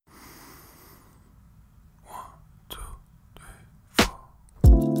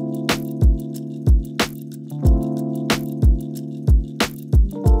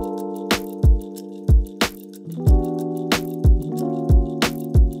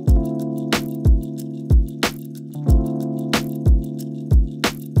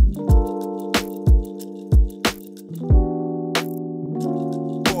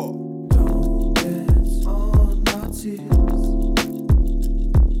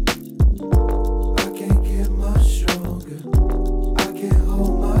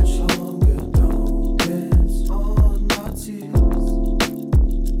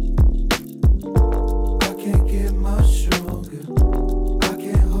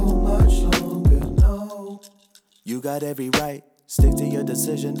You got every right. Stick to your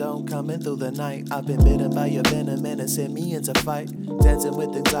decision, don't come in through the night. I've been bitten by your venom and it sent me into fight. Dancing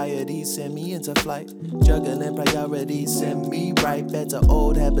with anxiety, send me into flight. Juggling priorities, send me right back to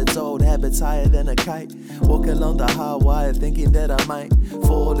old habits higher than a kite. Walk along the hard wire thinking that I might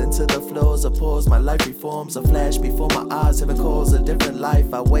fall into the floors of pause. My life reforms a flash before my eyes, heaven calls a different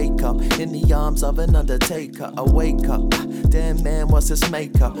life. I wake up in the arms of an undertaker. I wake up, damn man, what's this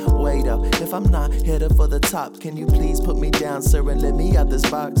makeup? Wait up, if I'm not headed for the top, can you please put me down, sir, and let me out this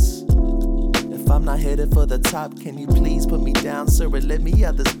box? If I'm not headed for the top, can you please put me down, sir, and let me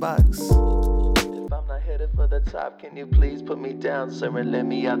out this box? If I'm not headed for the top, can you please put me down, sir, and let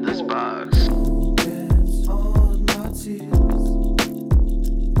me out this box? Dance on my tears.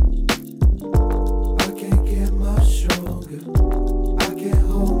 I can't get much stronger. I can't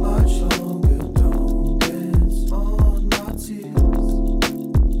hold much longer. Don't dance on my tears.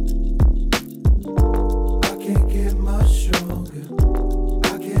 I can't get much stronger.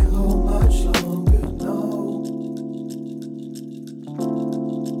 I can't hold much longer, no.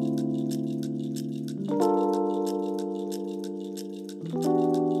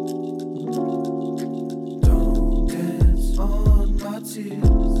 Don't dance on my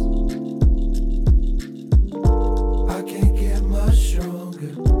tears. I can't get much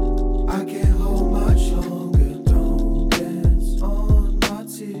stronger. I can't hold much longer. Don't dance on my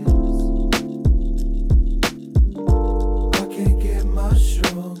tears. I can't get much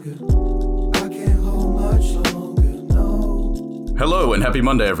stronger. I can't hold much longer, no. Hello and happy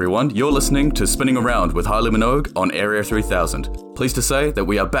Monday, everyone. You're listening to Spinning Around with Haile Minogue on Area 3000. Pleased to say that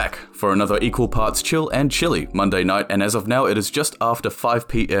we are back for another equal parts chill and chilly Monday night, and as of now, it is just after 5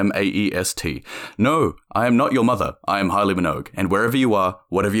 p.m. AEST. No, I am not your mother. I am Haile Minogue, and wherever you are,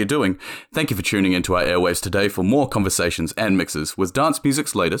 whatever you're doing, thank you for tuning into our airwaves today for more conversations and mixes with dance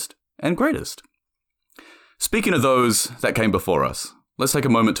music's latest and greatest. Speaking of those that came before us, let's take a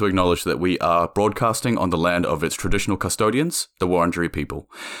moment to acknowledge that we are broadcasting on the land of its traditional custodians, the Wurundjeri people.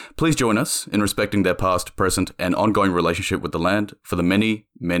 Please join us in respecting their past, present, and ongoing relationship with the land for the many,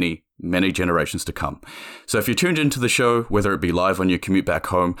 many, many generations to come. So if you're tuned into the show, whether it be live on your commute back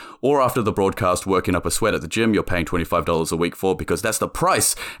home or after the broadcast working up a sweat at the gym you're paying $25 a week for because that's the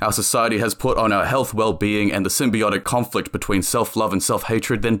price our society has put on our health, well-being, and the symbiotic conflict between self-love and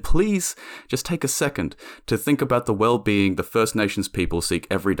self-hatred, then please just take a second to think about the well-being the First Nations people seek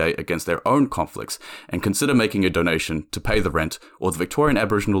every day against their own conflicts and consider making a donation to pay the rent or the Victorian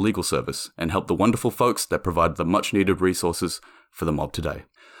Aboriginal Legal Service and help the wonderful folks that provide the much-needed resources for the mob today.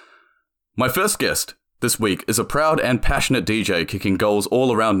 My first guest this week is a proud and passionate DJ kicking goals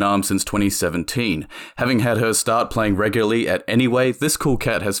all around Nam since 2017. Having had her start playing regularly at Anyway, this cool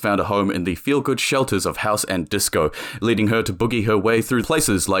cat has found a home in the feel-good shelters of house and disco, leading her to boogie her way through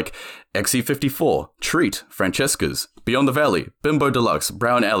places like XE54, Treat, Francesca's, Beyond the Valley, Bimbo Deluxe,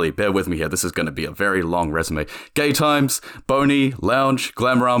 Brown Alley, bear with me here, this is going to be a very long resume, Gay Times, Boney, Lounge,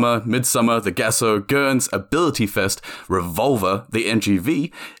 Glamorama, Midsummer, The Gasso, Gurns, Ability Fest, Revolver, The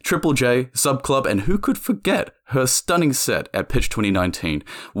NGV, Triple J, Sub Club, and who could forget her stunning set at Pitch 2019.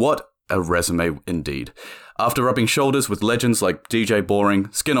 What a resume indeed. After rubbing shoulders with legends like DJ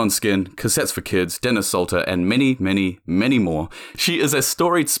Boring, Skin on Skin, Cassettes for Kids, Dennis Salter, and many, many, many more, she is a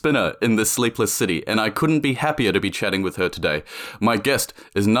storied spinner in this sleepless city, and I couldn't be happier to be chatting with her today. My guest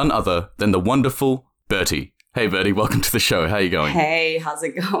is none other than the wonderful Bertie. Hey Bertie, welcome to the show. How are you going? Hey, how's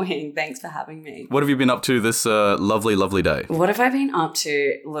it going? Thanks for having me. What have you been up to this lovely, lovely day? What have I been up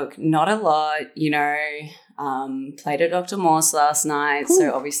to? Look, not a lot, played at Dr. Morse last night,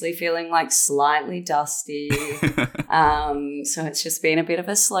 so obviously feeling like slightly dusty. So it's just been a bit of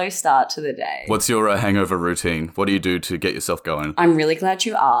a slow start to the day. What's your hangover routine? What do you do to get yourself going? I'm really glad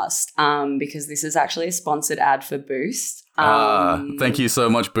you asked because this is actually a sponsored ad for Boost. Thank you so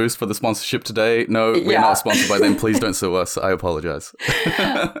much, Boost, for the sponsorship today. No, we're not sponsored by them. Please don't sue us. I apologize.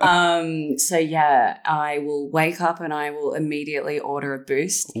 So yeah, I will wake up and I will immediately order a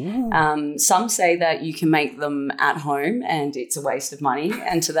Boost. Some say that you can make them at home and it's a waste of money.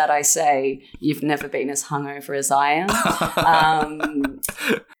 And to that I say, you've never been as hungover as I am.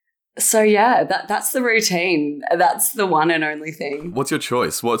 So yeah, that's the routine. That's the one and only thing. What's your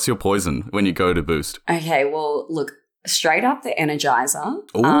choice? What's your poison when you go to Boost? Okay, well, look, straight up the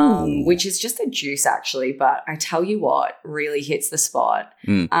Energizer, which is just a juice actually, but I tell you what, really hits the spot.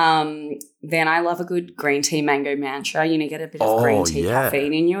 Then I love a good green tea mango mantra. You know, get a bit of green tea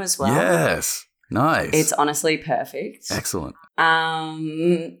caffeine in you as well. Yes, nice. It's honestly perfect. Excellent.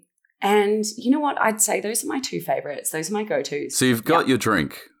 And you know what? I'd say those are my two favorites. Those are my go-tos. So you've got your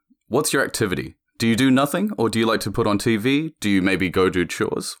drink. What's your activity? Do you do nothing, or do you like to put on TV? Do you maybe go do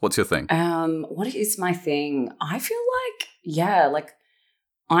chores? What's your thing? What is my thing? I feel like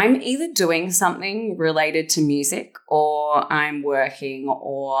I'm either doing something related to music, or I'm working,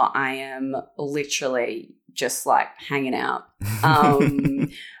 or I am literally just like hanging out.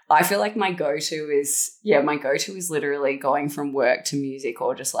 I feel like my go-to is literally going from work to music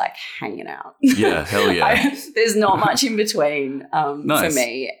or just like hanging out. Yeah, hell yeah. There's not much in between Nice. for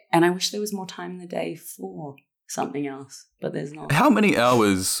me. And I wish there was more time in the day for something else, but there's not. How many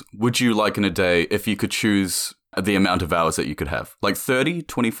hours would you like in a day if you could choose the amount of hours that you could have? Like 30,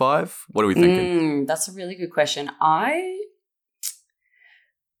 25? What are we thinking? That's a really good question.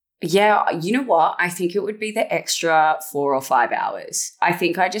 You know what? I think it would be the extra 4 or 5 hours. I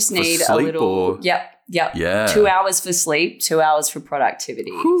think I just need a sleep little. or- Yep. Yeah. 2 hours for sleep, 2 hours for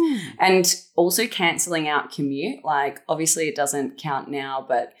productivity. Whew. And also cancelling out commute. Like, obviously it doesn't count now,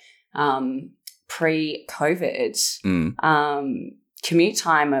 but pre-COVID, commute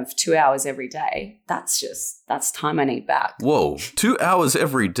time of 2 hours every day, that's time I need back. Whoa, 2 hours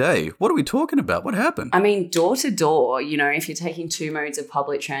every day? What are we talking about? What happened? I mean, door to door, if you're taking 2 modes of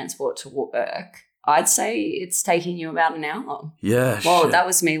public transport to work, I'd say it's taking you about an hour. Yeah, Well, shit. that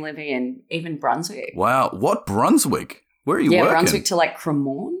was me living in even Brunswick. Wow, what Brunswick? Where are you working? Brunswick to like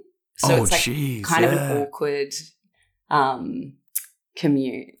Cremorne. So Oh, it's like jeez, kind of yeah. an awkward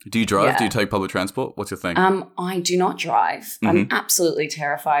commute. Do you drive? Yeah. Do you take public transport? What's your thing? I do not drive. I'm absolutely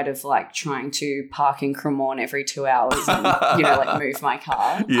terrified of like trying to park in Cremorne every 2 hours and, like move my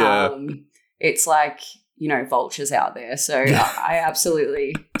car. Yeah. It's like, vultures out there. So I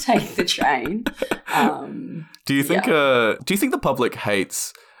absolutely take the train. Do you think the public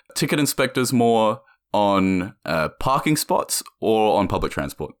hates ticket inspectors more on parking spots or on public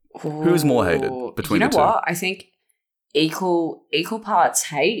transport? Who is more hated between the two? You know what? I think equal parts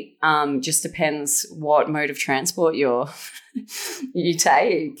hate. Just depends what mode of transport you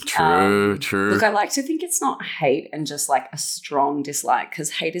take. True. Look, I like to think it's not hate and just like a strong dislike, because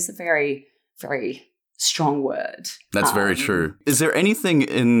hate is a very, very strong word. That's very true. Is there anything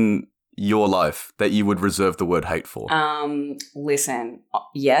in your life that you would reserve the word hate for? Listen,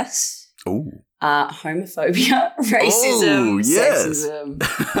 yes. Ooh. Homophobia, racism, Oh, yes.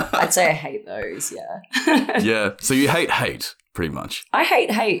 sexism. I'd say I hate those, yeah. Yeah. So you hate, pretty much. I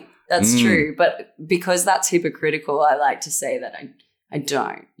hate. That's true. But because that's hypocritical, I like to say that I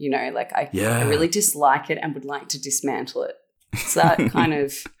don't, I really dislike it and would like to dismantle it. So that kind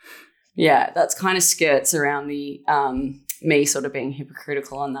of, that's kind of skirts around the me sort of being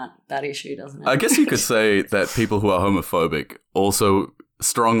hypocritical on that issue, doesn't it? I guess you could say that people who are homophobic also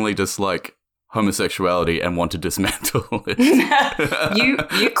strongly dislike homosexuality and want to dismantle it.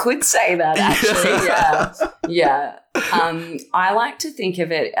 you could say that, actually. Yeah. I like to think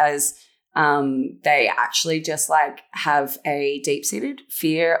of it as they actually just like have a deep-seated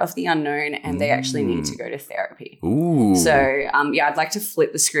fear of the unknown, and they actually need to go to therapy. Ooh. So I'd like to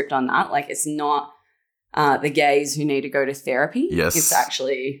flip the script on that. Like, it's not the gays who need to go to therapy. Yes. It's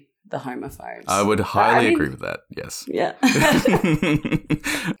actually the homophobes. I would highly agree with that. Yes. Yeah.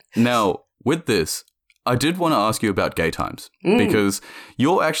 Now, with this, I did want to ask you about Gay Times, because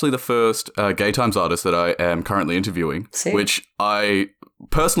you're actually the first Gay Times artist that I am currently interviewing, Sick. which I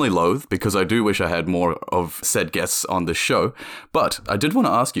personally loathe because I do wish I had more of said guests on this show. But I did want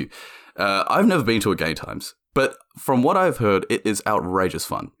to ask you, I've never been to a Gay Times, but from what I've heard, it is outrageous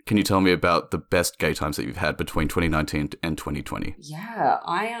fun. Can you tell me about the best Gay Times that you've had between 2019 and 2020? Yeah,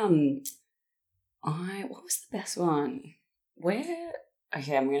 what was the best one?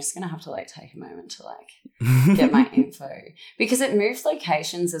 Okay, I'm just going to have to like take a moment to like get my info, because it moved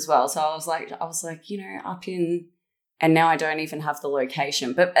locations as well. So I was like, up in, and now I don't even have the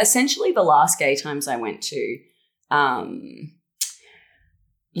location, but essentially the last Gay Times I went to,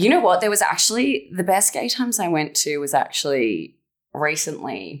 you know what? There was actually, the best Gay Times I went to was actually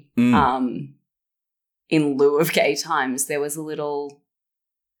recently, in lieu of Gay Times, there was a little,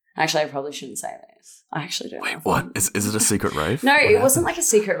 actually I probably shouldn't say this. I actually don't know. Wait, what? Is it a secret rave? No, What it happened? wasn't like a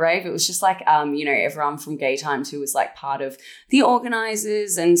secret rave. It was just like, everyone from Gay Times who was like part of the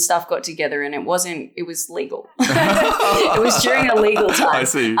organisers and stuff got together, and it was legal. It was during a legal time. I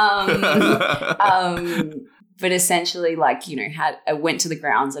see. But essentially, like, I went to the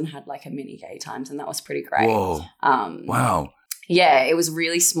grounds and had like a mini Gay Times, and that was pretty great. Whoa. Wow. Yeah, it was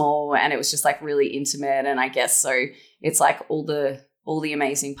really small, and it was just like really intimate, and I guess so it's like all the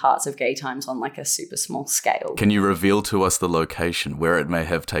amazing parts of Gay Times on like a super small scale. Can you reveal to us the location where it may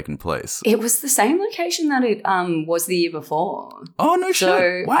have taken place? It was the same location that it was the year before. Oh, no So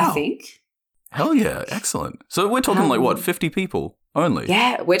shit. Wow. I think. Hell yeah. Excellent. So we're talking like what, 50 people only?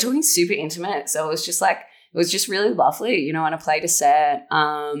 Yeah, we're talking super intimate. So it was just like, it was just really lovely, you know, and I played a set.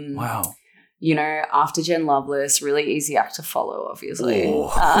 Wow. You know, after Jen Loveless, really easy act to follow, obviously.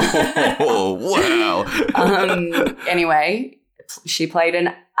 Oh, wow. Anyway, she played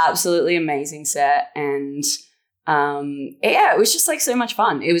an absolutely amazing set, and yeah, it was just like so much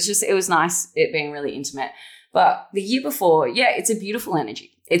fun. It was nice it being really intimate. But the year before, yeah, it's a beautiful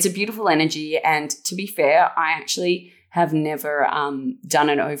energy. It's a beautiful energy, and to be fair, I actually have never done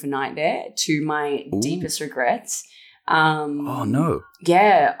an overnight there, to my deepest regrets. Oh no.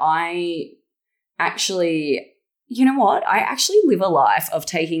 Yeah, I actually, you know what? I actually live a life of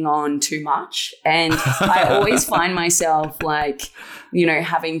taking on too much, and I always find myself like, you know,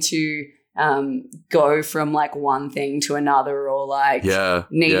 having to go from like one thing to another, or like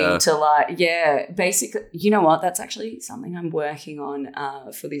needing to like, basically, you know what? That's actually something I'm working on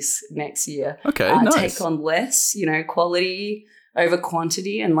for this next year. Okay, nice. Take on less, you know, quality over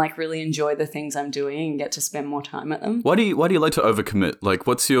quantity, and like really enjoy the things I'm doing and get to spend more time at them. Why do you like to overcommit? Like,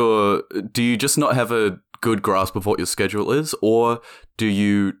 do you just not have a good grasp of what your schedule is, or do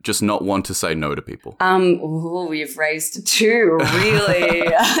you just not want to say no to people? We've raised two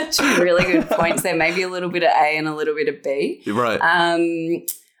really good points there. Maybe a little bit of A and a little bit of B. Right.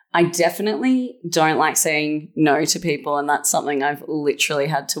 I definitely don't like saying no to people, and that's something I've literally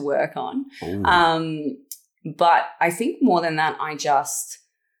had to work on. But I think more than that, I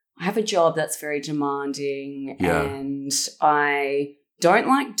have a job that's very demanding, and I don't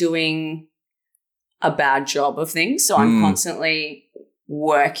like doing a bad job of things. So I'm constantly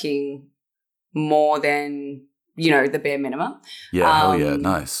working more than, you know, the bare minimum. Yeah, hell yeah,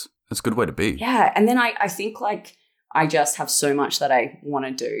 nice. That's a good way to be. Yeah, and then I think like I just have so much that I want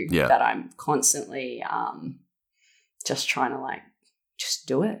to do that I'm constantly just trying to like just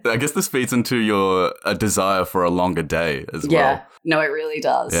do it. I guess this feeds into your desire for a longer day as well. Yeah, no, it really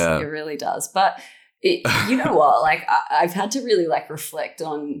does. Yeah. It really does. But you know what? Like I've had to really like reflect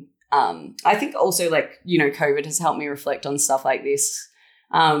on. I think also like, you know, COVID has helped me reflect on stuff like this,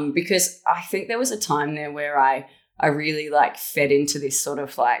 because I think there was a time there where I really like fed into this sort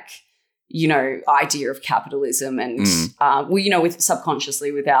of like, you know, idea of capitalism and, well, you know, with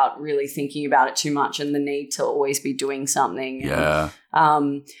subconsciously without really thinking about it too much, and the need to always be doing something. Yeah.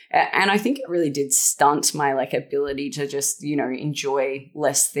 And I think it really did stunt my like ability to just, you know, enjoy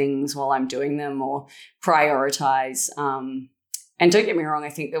less things while I'm doing them, or prioritize. And don't get me wrong,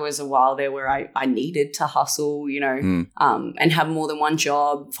 I think there was a while there where I needed to hustle, you know, and have more than one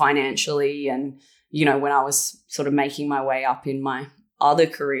job financially. And, you know, when I was sort of making my way up in my other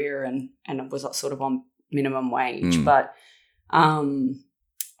career and I was sort of on minimum wage. But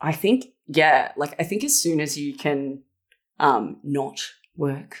I think, I think as soon as you can not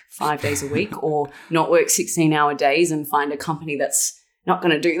work 5 days a week or not work 16-hour days and find a company that's not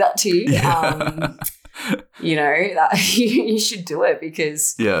going to do that to you, you know, that you should do it,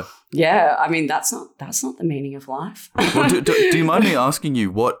 because I mean that's not the meaning of life. Well, do you mind me asking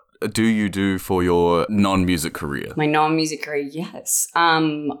you, what do you do for your non-music career? My non-music career, yes.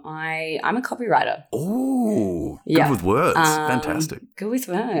 I'm a copywriter. Oh, good with words. Fantastic. Good with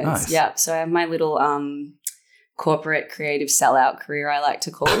words. Nice. Yeah. So I have my little corporate creative sellout career, I like to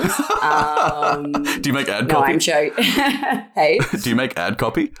call it. Do you make ad copy? No, I'm joking. Hey. Do you make ad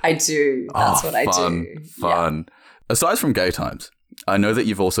copy? I do. That's what I do. Fun. Yeah. Aside from Gay Times, I know that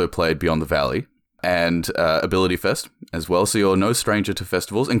you've also played Beyond the Valley and Ability Fest as well, so you're no stranger to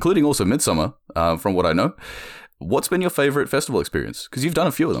festivals, including also Midsummer, from what I know. What's been your favourite festival experience? Because you've done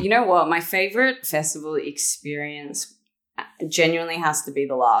a few of them. You know what? My favourite festival experience genuinely has to be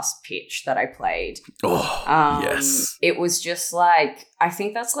the last pitch that I played. Oh, yes. It was just like, I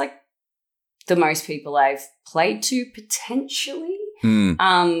think that's like the most people I've played to potentially,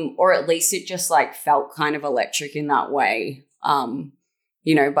 or at least it just like felt kind of electric in that way.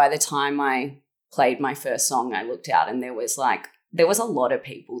 You know, by the time I played my first song, I looked out and there was a lot of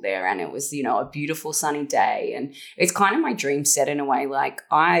people there, and it was, you know, a beautiful sunny day, and it's kind of my dream set in a way. Like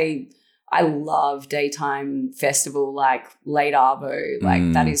I love daytime festival, like late arvo,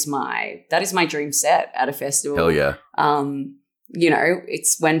 like that is my dream set at a festival. Hell yeah. You know,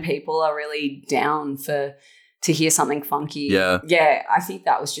 it's when people are really down to hear something funky. Yeah, I think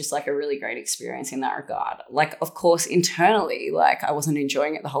that was just like a really great experience in that regard. Like, of course, internally, like I wasn't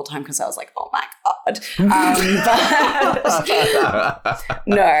enjoying it the whole time because I was like, oh my God. But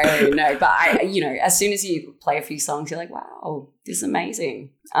no, but I, you know, as soon as you play a few songs, you're like, wow, This is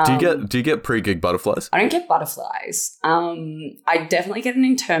amazing. Do you get pre-gig butterflies? I don't get butterflies. I definitely get an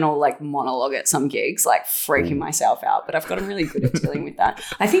internal like monologue at some gigs, like freaking myself out. But I've gotten really good at dealing with that.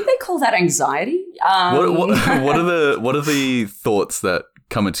 I think they call that anxiety. What are the thoughts that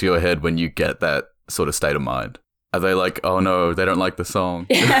come into your head when you get that sort of state of mind? Are they like, oh no, they don't like the song?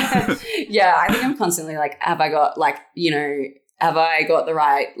 Yeah, I think I'm constantly like, have I got the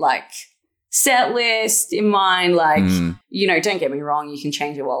right like set list in mind? Like, don't get me wrong, you can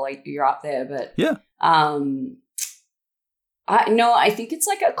change it while like you're up there, but yeah. I think it's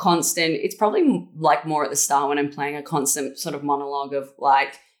like a constant. It's probably like more at the start when I'm playing, a constant sort of monologue of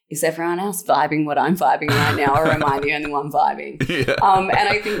like, is everyone else vibing what I'm vibing right now, or am I the only one vibing? Yeah. And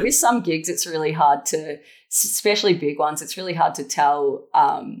I think with some gigs, it's really hard to, especially big ones, it's really hard to tell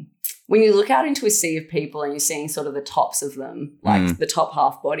when you look out into a sea of people and you're seeing sort of the tops of them, like the top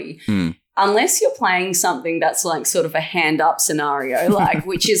half body. Unless you're playing something that's like sort of a hand up scenario, like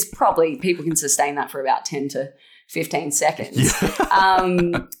which is probably people can sustain that for about 10 to 15 seconds.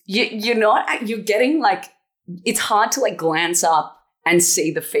 Yeah. You're getting like, it's hard to like glance up and see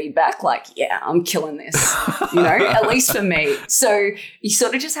the feedback, like, yeah, I'm killing this, at least for me. So you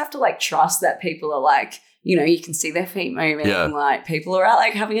sort of just have to like trust that people are like, you can see their feet moving, like people are out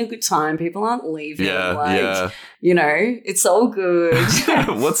like having a good time. People aren't leaving. It's all good.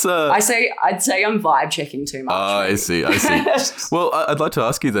 I'd say I'm vibe checking too much. Oh, I see. Well, I'd like to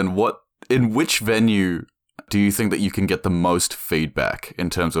ask you then, in which venue do you think that you can get the most feedback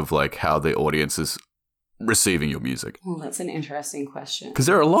in terms of like how the audience is receiving your music? Oh, that's an interesting question. Because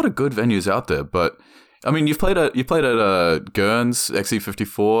there are a lot of good venues out there, but I mean, you played at Gurns,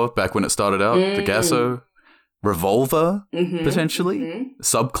 XE54 back when it started out, the Gasso, Revolver, potentially,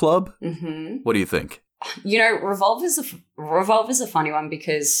 Sub Club. What do you think? Revolver's a funny one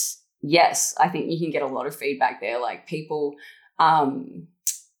because yes, I think you can get a lot of feedback there. Like people are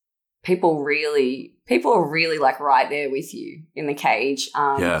really like right there with you in the cage.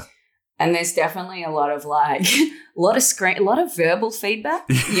 And there's definitely a lot of like, a lot of verbal feedback,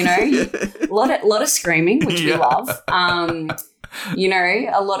 a lot of screaming, which we love. A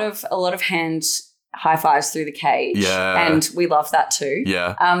lot of hand high fives through the cage. Yeah. And we love that too.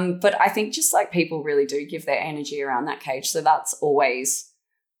 Yeah. But I think just like people really do give their energy around that cage. So that's always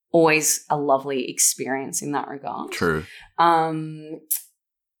a lovely experience in that regard. True.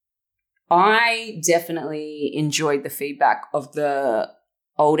 I definitely enjoyed the feedback of the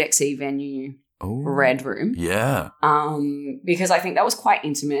old XE venue, Red Room. Yeah. Because I think that was quite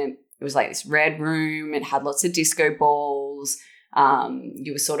intimate. It was like this red room. It had lots of disco balls.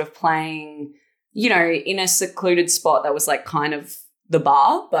 You were sort of playing, in a secluded spot that was like kind of the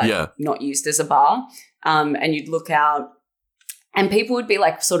bar, but not used as a bar. And you'd look out and people would be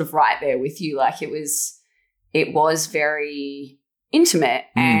like sort of right there with you. Like it was very intimate.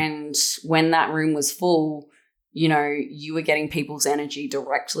 And when that room was full, you were getting people's energy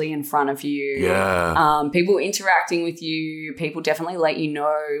directly in front of you. Yeah. People interacting with you. People definitely let you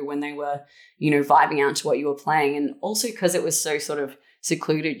know when they were, vibing out to what you were playing. And also because it was so sort of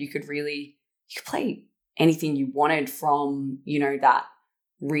secluded, you could play anything you wanted from, that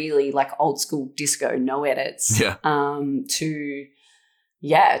really like old school disco, no edits. Yeah.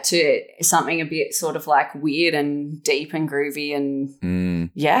 To something a bit sort of like weird and deep and groovy.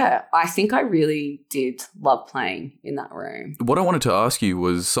 And I think I really did love playing in that room. What I wanted to ask you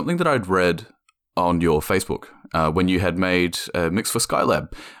was something that I'd read on your Facebook when you had made a mix for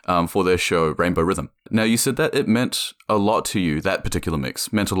Skylab for their show Rainbow Rhythm. Now, you said that it meant a lot to you, that particular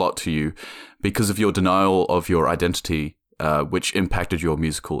mix meant a lot to you because of your denial of your identity, which impacted your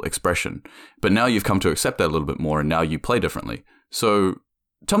musical expression. But now you've come to accept that a little bit more and now you play differently. So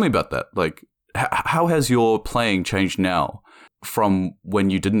tell me about that. Like, how has your playing changed now from when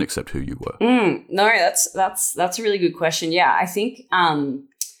you didn't accept who you were? No, that's a really good question. Yeah, I think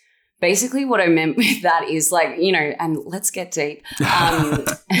basically what I meant with that is like, and let's get deep.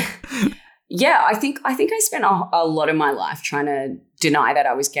 Yeah, I think I spent a lot of my life trying to deny that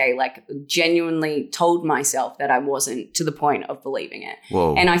I was gay, like genuinely told myself that I wasn't to the point of believing it.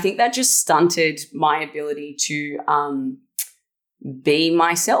 Whoa. And I think that just stunted my ability to be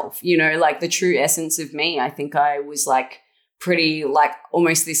myself, like the true essence of me. I think I was like pretty like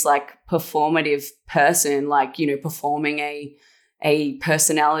almost this like performative person, like, performing a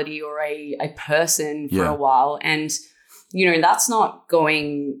personality or a person for a while. And, that's not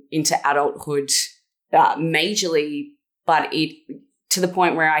going into adulthood majorly, but it to the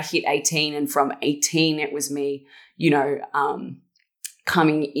point where I hit 18 and from 18 it was me,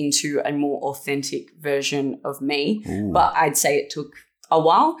 coming into a more authentic version of me. Ooh. But I'd say it took a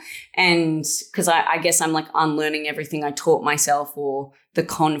while. And because I guess I'm like unlearning everything I taught myself, or the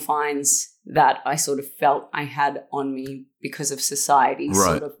confines that I sort of felt I had on me because of society,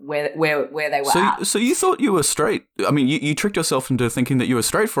 Right. sort of where they were at. So you thought you were straight. I mean, you tricked yourself into thinking that you were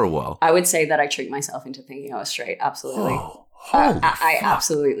straight for a while. I would say that I tricked myself into thinking I was straight. Absolutely. Oh, holy I fuck.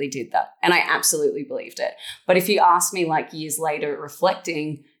 absolutely did that. And I absolutely believed it. But if you ask me like years later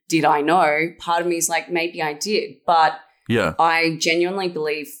reflecting, did I know? Part of me is like, maybe I did. But Yeah. I genuinely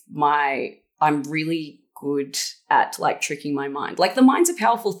believe I'm really good at like tricking my mind. Like the mind's a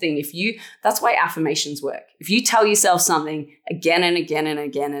powerful thing. That's why affirmations work. If you tell yourself something again and again and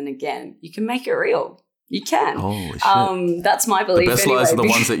again and again, you can make it real. You can. Holy shit. That's my belief. The best lies are the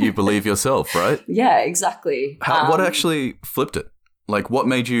ones that you believe yourself, right? Yeah, exactly. What actually flipped it? Like, what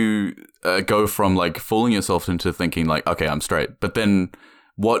made you go from like fooling yourself into thinking like, okay, I'm straight, but then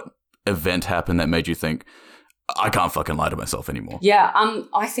what event happened that made you think, I can't fucking lie to myself anymore? Yeah,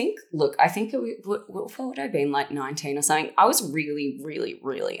 I think what would I have been, like 19 or something? I was really, really,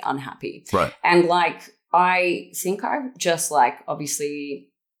 really unhappy. Right. And like, I think I just like, obviously,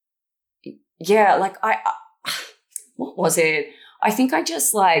 yeah, like what was it? I think I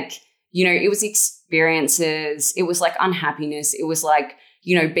just like, it was experiences. It was like unhappiness. It was like,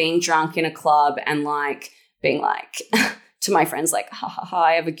 being drunk in a club and like being like to my friends, like, ha ha ha,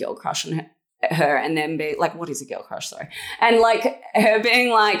 I have a girl crush on her, and then be like, what is a girl crush? Sorry. And like her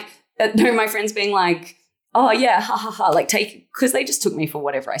being like, my friends being like, oh yeah, ha ha ha, like because they just took me for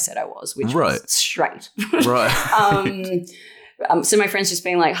whatever I said I was, which was straight. Right. So my friends just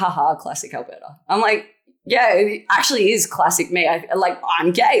being like, ha ha, classic Alberta. I'm like, yeah, it actually is classic me.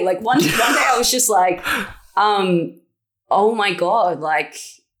 I'm gay. Like one day I was just like, oh my God, like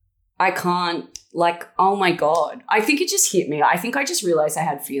I can't, like, oh my God. I think it just hit me. I think I just realized I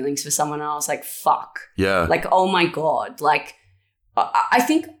had feelings for someone and I was like, fuck. Yeah. Like, oh my God. Like, I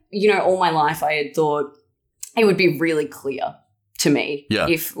think, all my life I had thought it would be really clear to me. Yeah.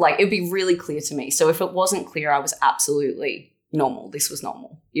 If like, it'd be really clear to me. So if it wasn't clear, I was absolutely normal. This was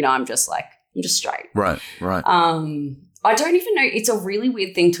normal. I'm just straight. Right. I don't even know. It's a really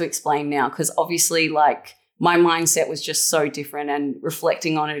weird thing to explain now because obviously like my mindset was just so different and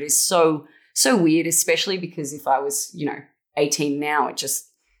reflecting on it is so weird, especially because if I was, 18 now, it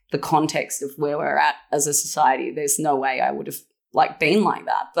just the context of where we're at as a society, there's no way I would have like been like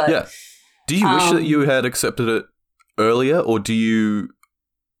that. But yeah. Do you wish that you had accepted it earlier, or do you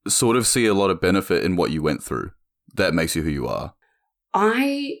sort of see a lot of benefit in what you went through that makes you who you are?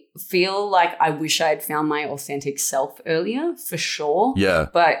 I feel like I wish I had found my authentic self earlier, for sure. Yeah.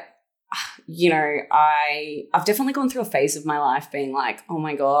 But, I've definitely gone through a phase of my life being like, oh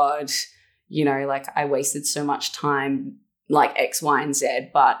my God, like I wasted so much time, like X, Y, and Z.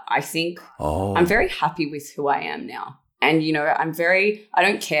 But I think I'm very happy with who I am now. And, I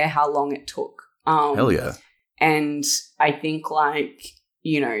don't care how long it took. Hell yeah. And I think like,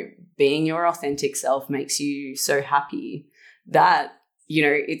 being your authentic self makes you so happy that,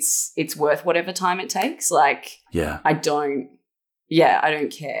 it's worth whatever time it takes. Like, yeah, I don't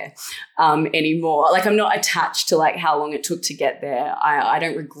care anymore. Like, I'm not attached to like how long it took to get there. I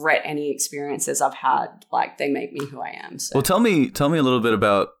don't regret any experiences I've had. Like, they make me who I am. So. Well, tell me a little bit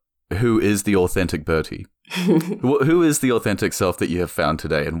about who is the authentic Bertie. Who is the authentic self that you have found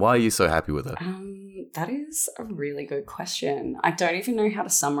today, and why are you so happy with her? That is a really good question. I don't even know how to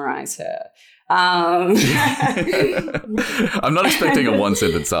summarize her. I'm not expecting a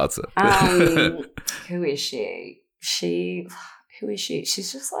one-sentence answer. Who is she? Who is she?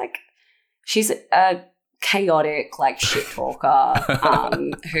 She's just like, she's a chaotic, like, shit talker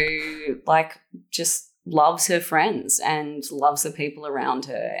who, like, just loves her friends and loves the people around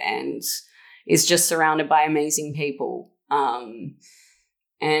her and is just surrounded by amazing people. And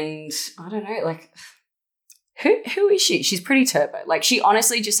I don't know, like, who is she? She's pretty turbo. Like, she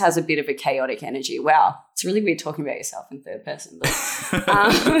honestly just has a bit of a chaotic energy. Wow. It's really weird talking about yourself in third person. But,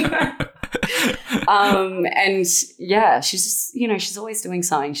 and yeah, she's just, she's always doing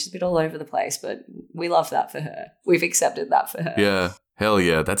something. She's a bit all over the place, but we love that for her. We've accepted that for her. Yeah. Hell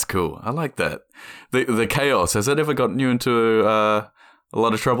yeah. That's cool. I like that. The chaos, has that ever gotten you into a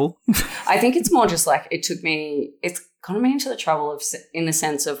lot of trouble? I think it's more just like it's gotten me into the trouble in the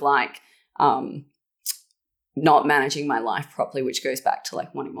sense of like, not managing my life properly, which goes back to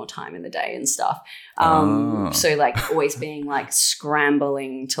like wanting more time in the day and stuff. So like always being like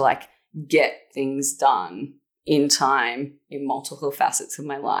scrambling to like get things done in time in multiple facets of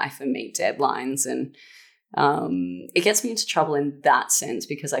my life and meet deadlines. And it gets me into trouble in that sense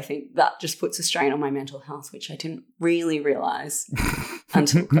because I think that just puts a strain on my mental health, which I didn't really realize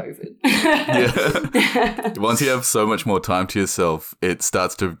until COVID. Yeah. Once you have so much more time to yourself, it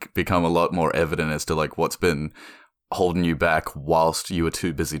starts to become a lot more evident as to like what's been holding you back whilst you were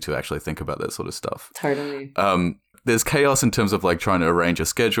too busy to actually think about that sort of stuff. Totally. There's chaos in terms of like trying to arrange a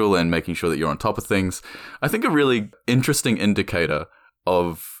schedule and making sure that you're on top of things. I think a really interesting indicator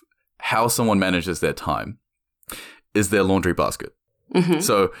of how someone manages their time is their laundry basket. Mm-hmm.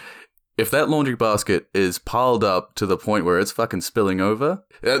 So if that laundry basket is piled up to the point where it's fucking spilling over,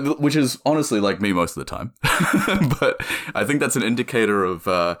 which is honestly like me most of the time, but I think that's an indicator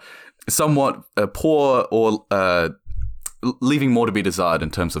of somewhat poor or leaving more to be desired in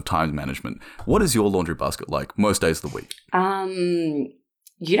terms of time management. What is your laundry basket like most days of the week?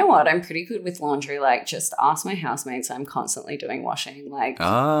 You know what? I'm pretty good with laundry. Like, just ask my housemates. I'm constantly doing washing. I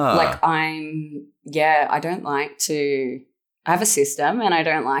don't like to. I have a system, and I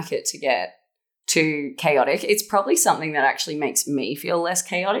don't like it to get too chaotic. It's probably something that actually makes me feel less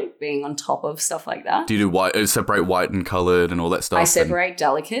chaotic, being on top of stuff like that. Do you do white? Separate white and coloured and all that stuff? I separate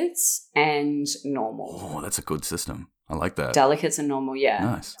delicates and normal. Oh, that's a good system. I like that. Delicates and normal, yeah.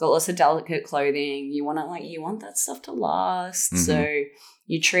 Nice. Got lots of delicate clothing. You want that stuff to last. Mm-hmm. So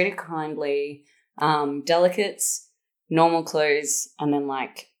you treat it kindly. Delicates, normal clothes, and then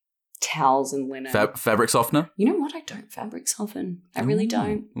like towels and linen. Fabric softener? You know what? I don't fabric soften. I really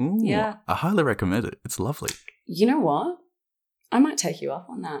don't. Ooh. Yeah. I highly recommend it. It's lovely. You know what? I might take you up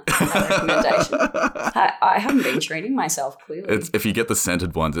on that recommendation. I haven't been treating myself, clearly. If you get the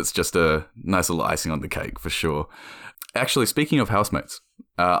scented ones, it's just a nice little icing on the cake, for sure. Actually, speaking of housemates,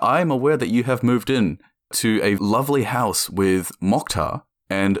 I'm aware that you have moved in to a lovely house with Mokhtar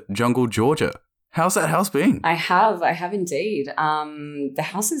and Jungle Georgia. How's that house been? I have indeed. The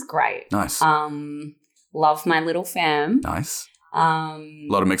house is great. Nice. Love my little fam. Nice. A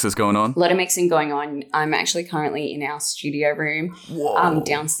lot of mixes going on? A lot of mixing going on. I'm actually currently in our studio room. Whoa.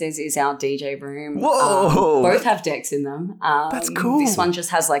 Downstairs is our DJ room. Whoa. Both have decks in them. That's cool. This one just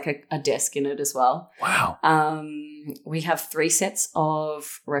has like a desk in it as well. Wow. We have 3 sets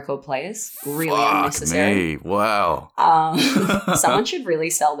of record players. Really Fuck unnecessary. Me. Wow. Someone should really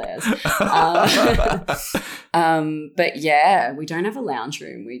sell theirs. But yeah, we don't have a lounge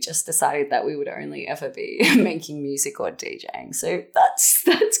room. We just decided that we would only ever be making music or DJing. So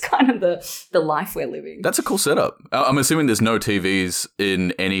that's kind of the life we're living. That's a cool setup. I'm assuming there's no TVs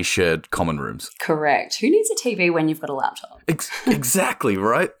in any shared common rooms. Correct. Who needs a TV when you've got a laptop? Exactly,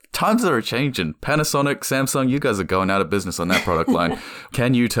 right? Times are changing. Panasonic, Samsung, you guys are going out of business on that product line.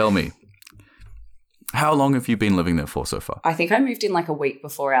 Can you tell me, how long have you been living there for so far? I think I moved in like a week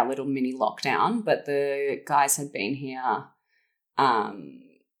before our little mini lockdown, but the guys had been here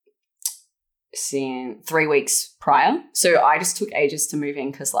since 3 weeks prior. So I just took ages to move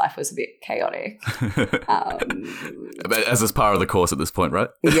in because life was a bit chaotic. As is part of the course at this point, right?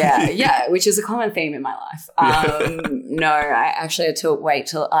 yeah, which is a common theme in my life. No, I actually had to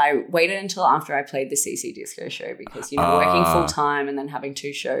waited until after I played the CC Disco show because, working full time and then having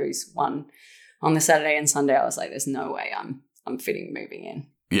 2 shows, one on the Saturday and Sunday, I was like, there's no way I'm fitting moving in.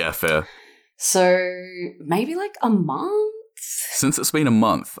 Yeah, fair. So maybe like a month. Since it's been a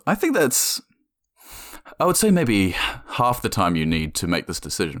month, I think I would say maybe half the time you need to make this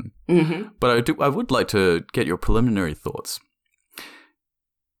decision. Mm-hmm. But I would like to get your preliminary thoughts.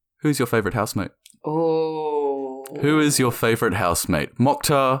 Who's your favorite housemate? Oh. Who is your favorite housemate?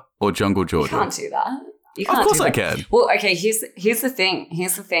 Mokhtar or Jungle Georgia? You can't do that. Of course I can. Well, okay, here's the thing.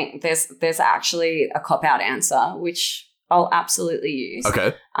 There's actually a cop-out answer, which I'll absolutely use.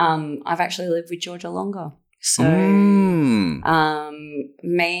 Okay. I've actually lived with Georgia longer. So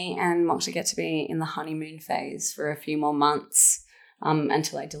me and Mokhtar get to be in the honeymoon phase for a few more months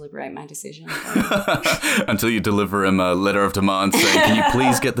until I deliberate my decision. Until you deliver him a letter of demand saying, can you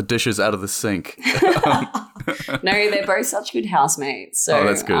please get the dishes out of the sink? No, they're both such good housemates. So,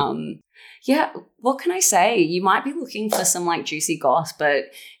 that's good. Yeah, what can I say? You might be looking for some like juicy goss, but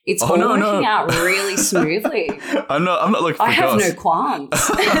it's all working out really smoothly. I'm not looking for goss. I have no qualms.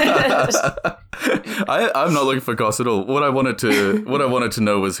 I'm not looking for goss at all. What I wanted to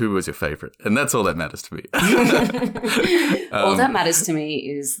know was who was your favorite, and that's all that matters to me. All that matters to me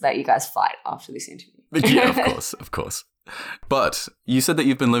is that you guys fight after this interview. Yeah, of course. But you said that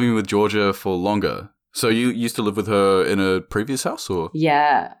you've been living with Georgia for longer. So you used to live with her in a previous house, or?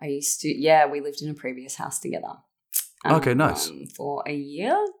 Yeah, I used to. Yeah, we lived in a previous house together. Okay, nice. For a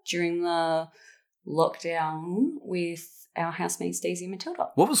year during the lockdown with our housemates Daisy and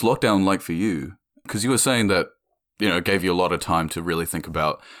Matilda. What was lockdown like for you? Because you were saying that, it gave you a lot of time to really think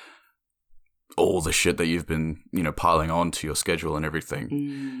about all the shit that you've been, piling on to your schedule and everything.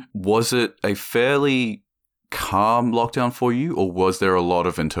 Mm. Was it a fairly calm lockdown for you, or was there a lot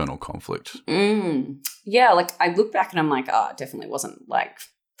of internal conflict? Yeah, like I look back and I'm like, oh, it definitely wasn't like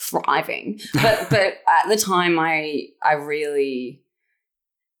thriving. But at the time I really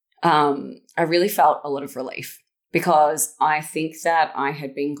felt a lot of relief, because I think that I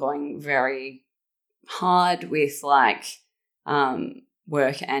had been going very hard with like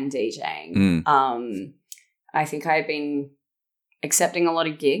work and DJing. I think I had been accepting a lot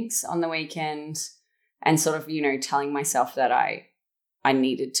of gigs on the weekend and sort of, you know, telling myself that I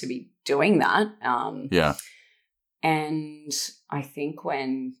needed to be doing that. Yeah. And I think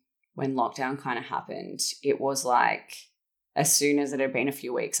when lockdown kind of happened, it was like, as soon as it had been a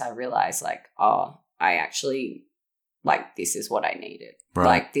few weeks, I realized like, oh, I actually, like, this is what I needed. Right.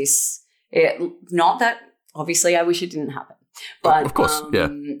 Like this, not that obviously I wish it didn't happen, but of course, yeah.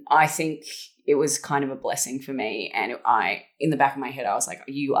 I think it was kind of a blessing for me. And in the back of my head, I was like,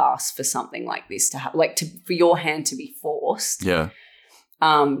 you asked for something like this to have, like for your hand to be forced, to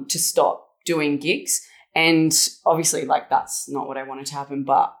stop doing gigs. And obviously, like, that's not what I wanted to happen,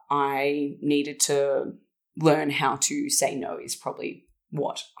 but I needed to learn how to say no is probably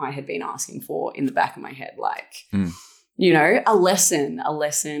what I had been asking for in the back of my head. Like, you know, a lesson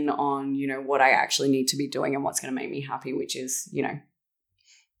on, you know, what I actually need to be doing and what's going to make me happy, which is, you know,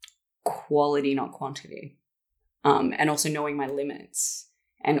 quality, not quantity. And also knowing my limits,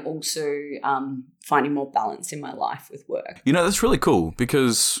 and also finding more balance in my life with work. You know, that's really cool,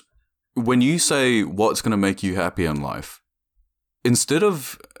 because when you say what's going to make you happy in life, instead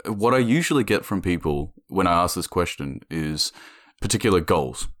of what I usually get from people when I ask this question is particular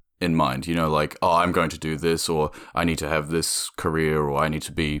goals in mind, you know, like, oh, I'm going to do this, or I need to have this career, or I need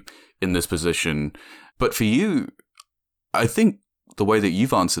to be in this position. But for you, I think the way that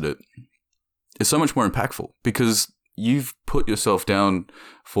you've answered it is so much more impactful, because you've put yourself down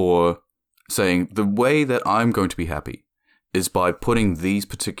for saying the way that I'm going to be happy is by putting these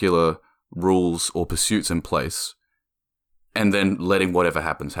particular rules or pursuits in place and then letting whatever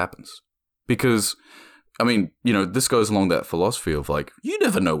happens. Because, I mean, you know, this goes along that philosophy of like, you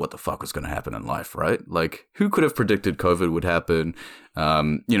never know what the fuck was going to happen in life, right? Like, who could have predicted COVID would happen?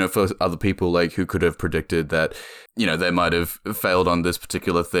 You know, for other people, like, who could have predicted that, you know, they might have failed on this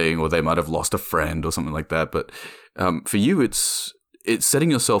particular thing, or they might have lost a friend or something like that. But for you, it's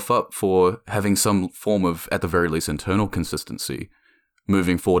setting yourself up for having some form of, at the very least, internal consistency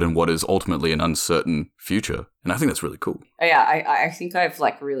moving forward in what is ultimately an uncertain future. And I think that's really cool. Yeah, I think I've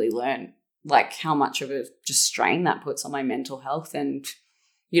like really learned like how much of a just strain that puts on my mental health. And,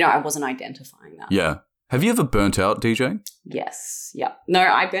 you know, I wasn't identifying that. Yeah. Have you ever burnt out DJing? Yes. Yeah. No,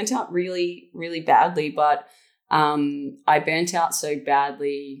 I burnt out really, really badly, but I burnt out so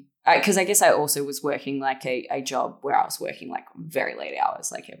badly because I guess I also was working like a job where I was working like very late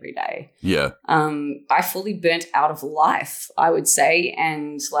hours, like every day. Yeah. I fully burnt out of life, I would say,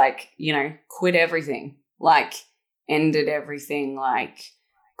 and like, you know, quit everything, like ended everything, like.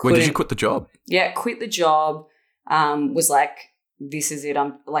 When did you quit the job? Yeah, quit the job. Was like, this is it.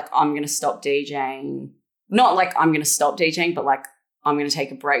 I'm going to stop DJing. Not like I'm going to stop DJing, but like I'm going to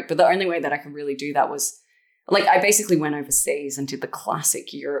take a break. But the only way that I could really do that was like I basically went overseas and did the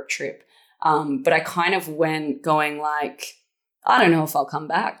classic Europe trip. But I kind of went going like, I don't know if I'll come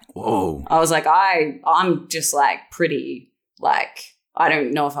back. Whoa. I was like, I'm just like pretty like, I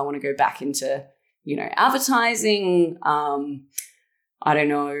don't know if I want to go back into, you know, advertising. I don't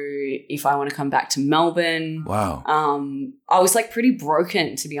know if I want to come back to Melbourne. Wow. I was like pretty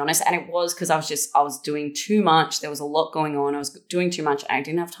broken, to be honest. And it was because I was doing too much. There was a lot going on. I was doing too much. And I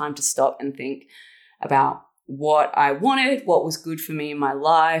didn't have time to stop and think about what I wanted, what was good for me in my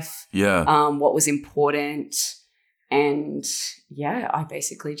life. Yeah. What was important. And yeah, I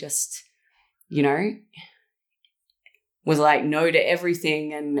basically just, you know, was like no to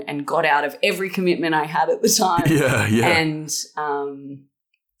everything and got out of every commitment I had at the time. Yeah, yeah. And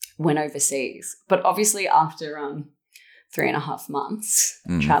went overseas. But obviously after 3.5 months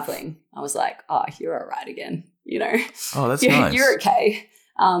traveling, I was like, oh, you're all right again, you know. Oh, that's nice. You're okay.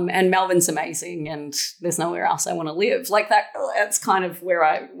 And Melbourne's amazing and there's nowhere else I want to live. Like that's kind of where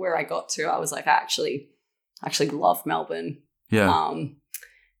I got to. I was like, I actually love Melbourne. Yeah.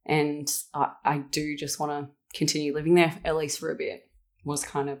 And I do just want to continue living there at least for a bit, was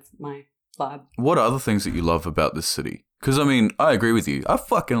kind of my vibe. What are other things that you love about this city? Because, I mean, I agree with you. I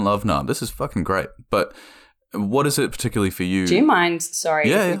fucking love Nam. This is fucking great. But what is it particularly for you? Do you mind? Sorry.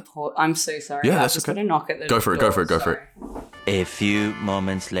 Yeah. I'm so sorry. Yeah, I that's just okay. got a knock at the door. Go for it. A few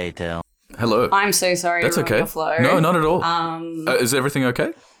moments later. Hello. I'm so sorry. That's to ruin okay. your flow. No, not at all. Is everything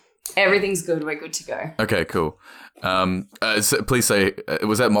okay? Everything's good. We're good to go. Okay, cool. Please say,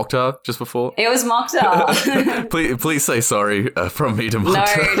 was that Mokhtar just before? It was Mokhtar. please say sorry from me to No,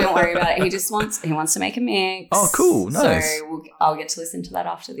 Mokhtar. don't worry about it. He wants to make a mix. Oh, cool. Nice. So I'll get to listen to that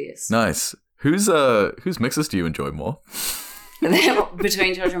after this. Nice. Whose mixes do you enjoy more?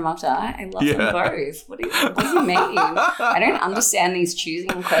 Between George and Mokhtar, I love them both. What do you mean? I don't understand these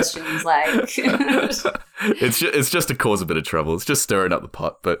choosing questions. Like, it's just to cause a bit of trouble. It's just stirring up the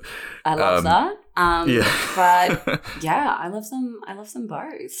pot. But I love that. But yeah, I love them. I love them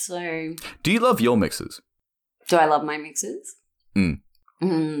both. So, do you love your mixes? Do I love my mixes? I'm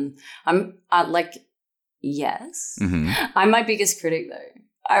like, yes. Mm-hmm. I'm my biggest critic though.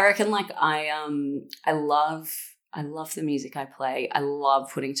 I reckon like I love the music I play. I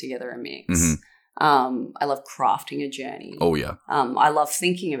love putting together a mix. Mm-hmm. I love crafting a journey. Oh yeah. I love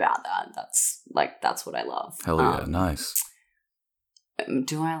thinking about that. That's what I love. Hell yeah, nice.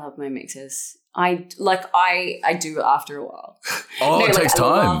 Do I love my mixes? I do after a while. Oh, it takes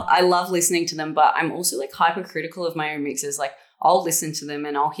time. I love listening to them, but I'm also like hypercritical of my own mixes. Like I'll listen to them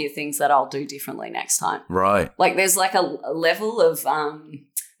and I'll hear things that I'll do differently next time. Right. Like there's like a level of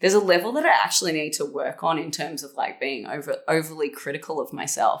there's a level that I actually need to work on in terms of like being overly critical of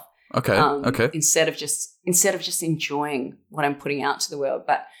myself. Okay. Okay. Instead of just enjoying what I'm putting out to the world.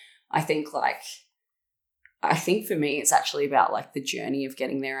 But I think for me, it's actually about like the journey of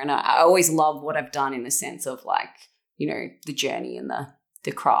getting there. And I always love what I've done in the sense of like, you know, the journey and the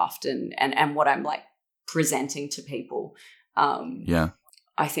craft and what I'm like presenting to people.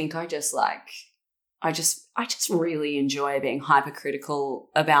 I think I just really enjoy being hypercritical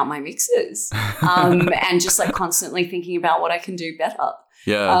about my mixes and just like constantly thinking about what I can do better.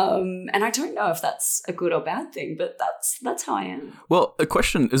 Yeah. And I don't know if that's a good or bad thing, but that's how I am. Well, a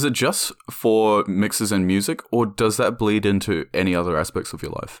question, is it just for mixes and music or does that bleed into any other aspects of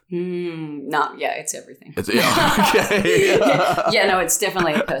your life? No, yeah, it's everything. Okay. Yeah, no, it's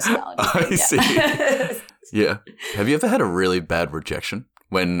definitely a personality thing. I see. Yeah. Have you ever had a really bad rejection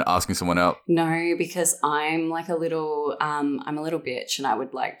when asking someone out? No, because I'm like I'm a little bitch and I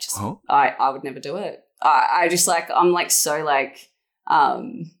would like just, I would never do it. I just like, I'm like so like, I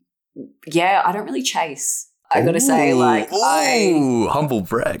don't really chase. I got to say, like, humble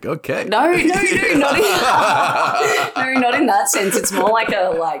brag. Okay. No, not in not in that sense. It's more like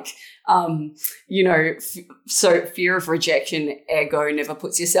a you know, so fear of rejection, ergo never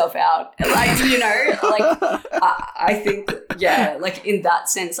puts yourself out. Like, you know, like I think, yeah, like in that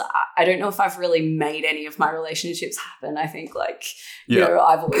sense, I don't know if I've really made any of my relationships happen. I think like, you know,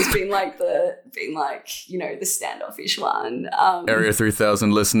 I've always been like you know, the standoffish one. Area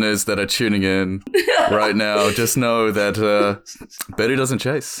 3000 listeners that are tuning in right now, just know that Bertie doesn't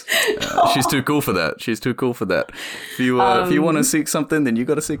chase. She's too cool for that. She's too cool for that. If you want to seek something, then you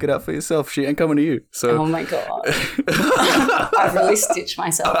got to seek it out for yourself. She ain't coming to you. So. Oh my God. I've really stitched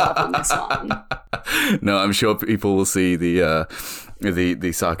myself up on this one. No, I'm sure people will see the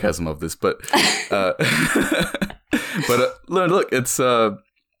sarcasm of this, but look, it's I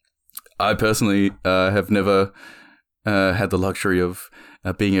personally have never had the luxury of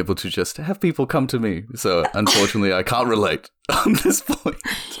being able to just have people come to me. So unfortunately, I can't relate on this point.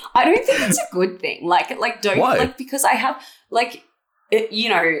 I don't think it's a good thing. Like don't. Why? Like because I have like. You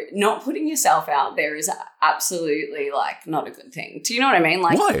know, not putting yourself out there is absolutely like not a good thing. Do you know what I mean?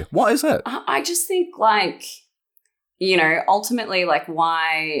 Like, why? Why is that? I just think like, you know, ultimately, like,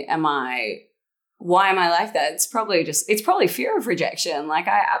 why am I like that? It's probably fear of rejection. Like,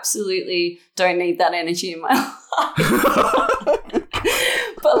 I absolutely don't need that energy in my life.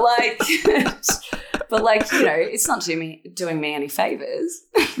 but like, you know, it's not doing me any favors.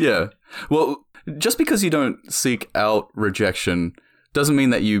 Yeah. Well, just because you don't seek out rejection doesn't mean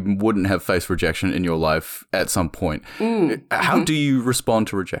that you wouldn't have faced rejection in your life at some point. How do you respond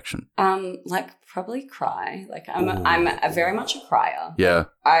to rejection? Like probably cry. Like I'm very much a crier. Yeah.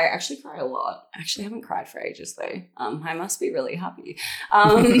 I actually cry a lot. I actually haven't cried for ages though. I must be really happy.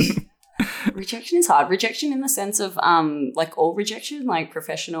 Rejection is hard. Rejection in the sense of like all rejection, like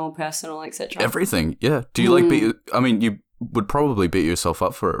professional, personal, etc. Everything. Yeah. Do you you would probably beat yourself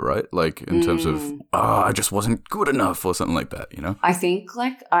up for it, right? Like in terms of, I just wasn't good enough or something like that, you know? I think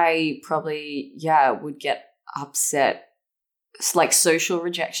like I probably, would get upset. Like social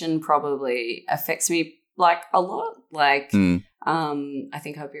rejection probably affects me like a lot. Like, I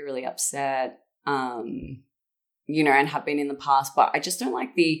think I'd be really upset, you know, and have been in the past, but I just don't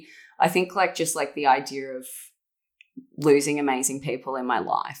like I think like just like the idea of losing amazing people in my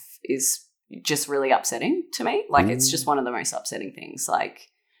life is just really upsetting to me. Like it's just one of the most upsetting things. Like,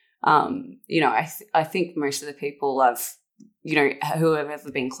 you know, I think most of the people I've who have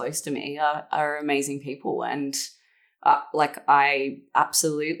ever been close to me are amazing people. And I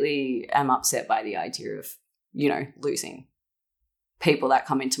absolutely am upset by the idea of, losing people that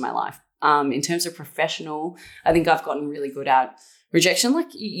come into my life. In terms of professional, I think I've gotten really good at rejection. Like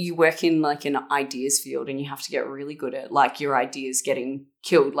you work in like an ideas field and you have to get really good at like your ideas getting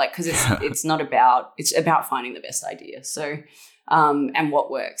killed. Like, cause it's about finding the best idea. So, and what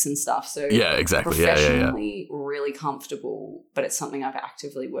works and stuff. So yeah, exactly. Professionally, really comfortable, but it's something I've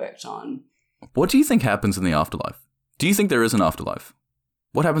actively worked on. What do you think happens in the afterlife? Do you think there is an afterlife?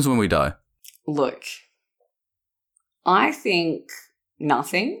 What happens when we die? Look, I think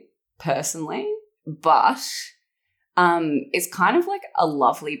nothing personally, but it's kind of like a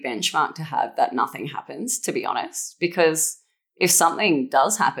lovely benchmark to have that nothing happens, to be honest, because if something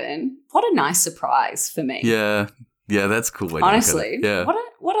does happen, what a nice surprise for me. Yeah, that's cool. Honestly, yeah.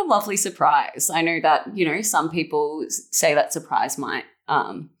 What a lovely surprise. I know that, some people say that surprise might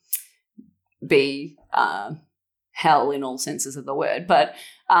be hell in all senses of the word, but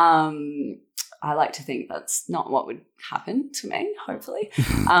I like to think that's not what would happen to me, hopefully.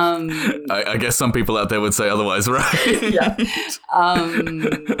 I guess some people out there would say otherwise, right? Yeah.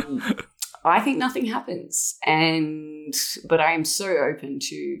 I think nothing happens, but I am so open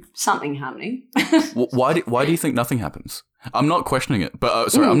to something happening. Why do you think nothing happens? I'm not questioning it,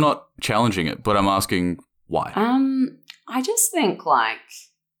 but I'm not challenging it, but I'm asking why. I just think like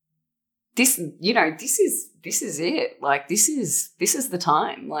this, this is it. Like this is the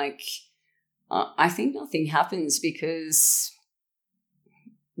time. Like I think nothing happens because,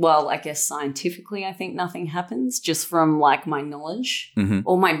 well, I guess scientifically, I think nothing happens just from like my knowledge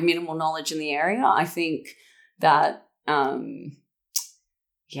or my minimal knowledge in the area. I think that, I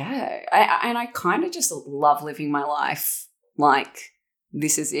kind of just love living my life. Like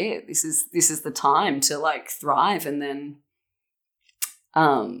this is it. This is the time to like thrive. And then,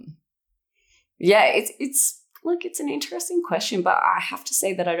 it's an interesting question, but I have to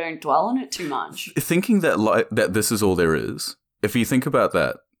say that I don't dwell on it too much. Thinking that this is all there is, if you think about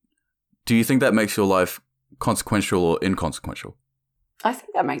that, do you think that makes your life consequential or inconsequential? I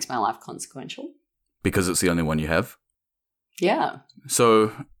think that makes my life consequential. Because it's the only one you have? Yeah.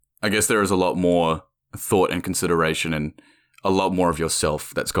 So I guess there is a lot more thought and consideration and a lot more of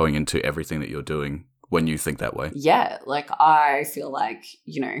yourself that's going into everything that you're doing when you think that way. Yeah. Like I feel like,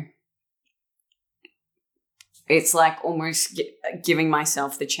 it's like almost giving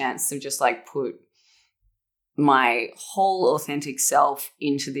myself the chance to just like put my whole authentic self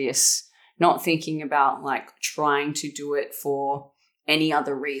into this, not thinking about like trying to do it for any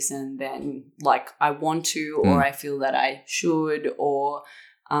other reason than like I want to or I feel that I should or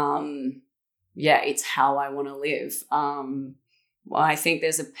it's how I want to live. I think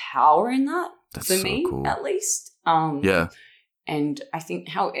there's a power in that. That's for so me, cool. At least. And I think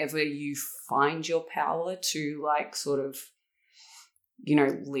however you find your power to like sort of,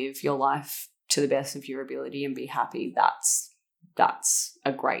 live your life to the best of your ability and be happy, that's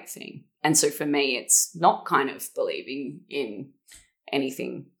a great thing. And so for me, it's not kind of believing in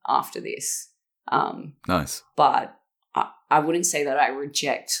anything after this. Nice. But I wouldn't say that I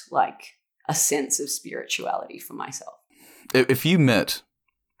reject like a sense of spirituality for myself. If you met,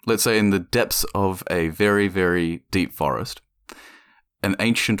 let's say in the depths of a very, very deep forest, an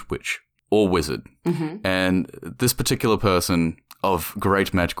ancient witch or wizard, and this particular person of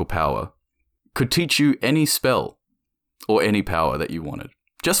great magical power could teach you any spell or any power that you wanted.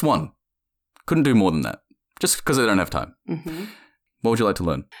 Just one. Couldn't do more than that. Just because they don't have time. What would you like to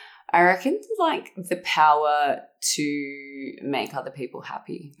learn? I reckon like the power to make other people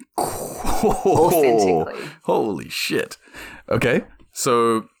happy. Authentically. Holy shit. Okay.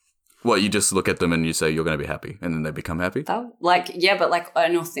 So what, you just look at them and you say you're going to be happy and then they become happy? But like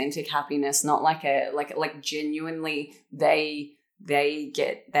an authentic happiness, not like like genuinely they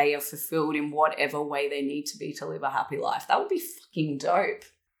are fulfilled in whatever way they need to be to live a happy life. That would be fucking dope.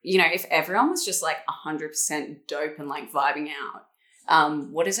 If everyone was just like 100% dope and like vibing out,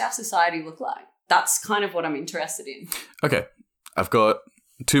 what does our society look like? That's kind of what I'm interested in. Okay. I've got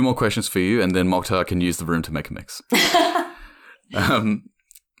 2 more questions for you and then Mokhtar can use the room to make a mix.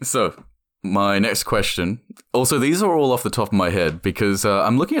 So, my next question. Also, these are all off the top of my head because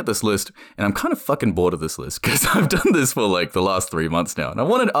I'm looking at this list and I'm kind of fucking bored of this list because I've done this for like the last 3 months now. And I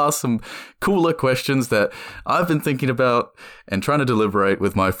wanted to ask some cooler questions that I've been thinking about and trying to deliberate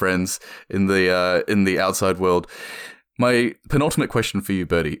with my friends in the outside world. My penultimate question for you,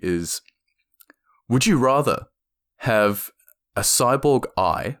 Bertie, is would you rather have a cyborg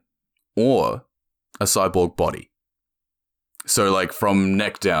eye or a cyborg body? So like from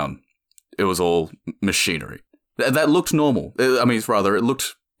neck down, it was all machinery. That looked normal. I mean, it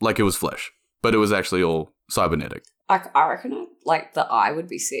looked like it was flesh, but it was actually all cybernetic. I reckon like the eye would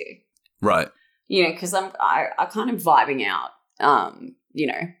be sick. Right. You know, because I kind of vibing out, you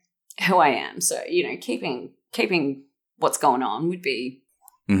know, who I am. So, you know, keeping what's going on would be,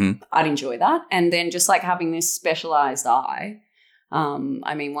 I'd enjoy that. And then just like having this specialized eye,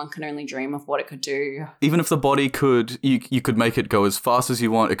 I mean, one can only dream of what it could do. Even if the body could, you could make it go as fast as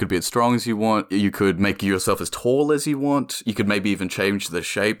you want. It could be as strong as you want. You could make yourself as tall as you want. You could maybe even change the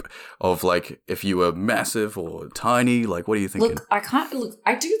shape of like if you were massive or tiny. Like, what are you thinking?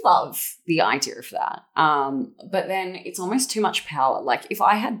 I do love the idea of that. But then it's almost too much power. Like if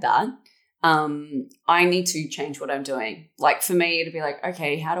I had that, I need to change what I'm doing. Like for me to be like,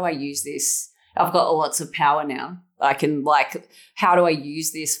 okay, how do I use this? I've got lots of power now. I can like, how do I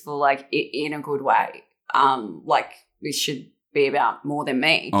use this for like in a good way? Like this should be about more than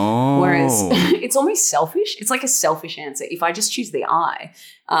me. Oh. Whereas it's almost selfish. It's like a selfish answer. If I just choose the I,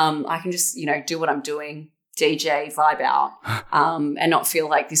 I can just, you know, do what I'm doing, DJ, vibe out, and not feel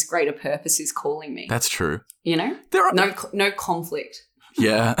like this greater purpose is calling me. That's true. You know, There are no conflict.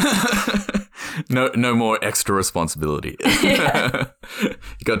 Yeah. No more extra responsibility. Yeah.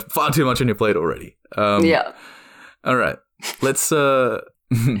 You got far too much on your plate already. Yeah. All right. Let's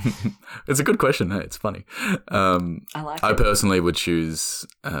it's a good question. Hey, it's funny. I like I it. personally would choose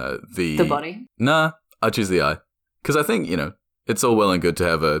the body. Nah, I'd choose the eye. Because I think, you know, it's all well and good to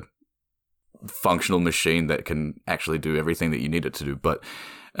have a functional machine that can actually do everything that you need it to do. But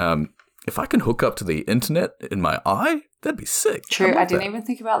if I can hook up to the internet in my eye, that'd be sick. True. I didn't even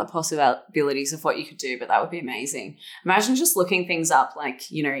think about the possibilities of what you could do, but that would be amazing. Imagine just looking things up,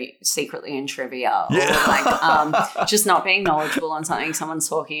 like, you know, secretly in trivia, or like just not being knowledgeable on something someone's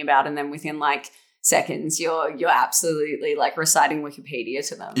talking about, and then within like seconds, you're absolutely like reciting Wikipedia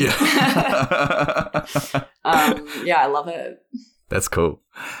to them. Yeah. Yeah, I love it. That's cool.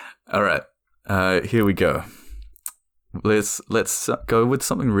 All right. Here we go. Let's go with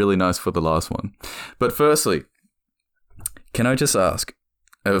something really nice for the last one. But firstly, can I just ask,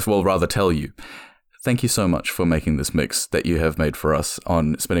 well, rather tell you, thank you so much for making this mix that you have made for us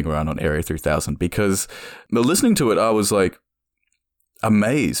on Spinning Around on Area 3000, because listening to it, I was like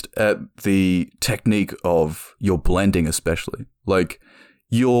amazed at the technique of your blending, especially. Like,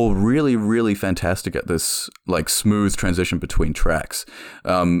 you're really, really fantastic at this, like, smooth transition between tracks.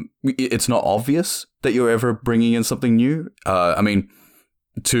 It's not obvious that you're ever bringing in something new. I mean,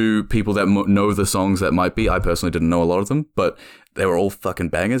 to people that know the songs that might be, I personally didn't know a lot of them, but they were all fucking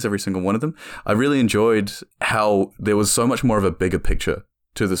bangers, every single one of them. I really enjoyed how there was so much more of a bigger picture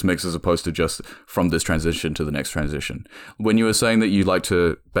to this mix as opposed to just from this transition to the next transition. When you were saying that you like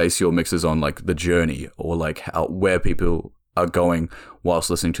to base your mixes on, like, the journey or, like, where people are going whilst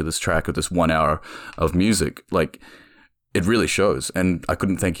listening to this track or this 1 hour of music, like, it really shows. And I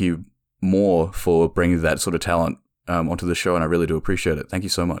couldn't thank you more for bringing that sort of talent onto the show, and I really do appreciate it. Thank you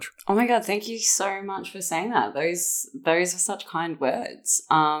so much. Oh my God, thank you so much for saying that. Those are such kind words.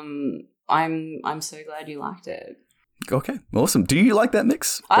 I'm so glad you liked it. Okay, awesome. Do you like that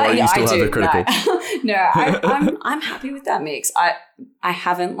mix? Or are you still hypercritical? No, I'm happy with that mix. I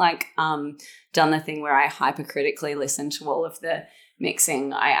haven't like done the thing where I hypercritically listen to all of the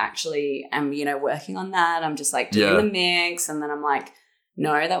mixing. I actually am, you know, working on that. I'm just like doing the mix, and then I'm like,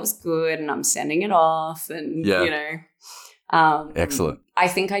 no, that was good, and I'm sending it off, and you know, excellent. I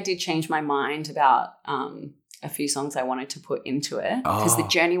think I did change my mind about a few songs I wanted to put into it because the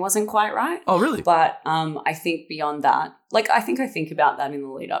journey wasn't quite right. Oh, really? But I think beyond that, like, I think about that in the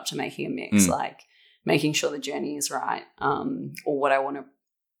lead up to making a mix, like making sure the journey is right, or what I want to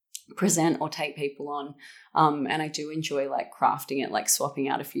present or take people on. And I do enjoy like crafting it, like swapping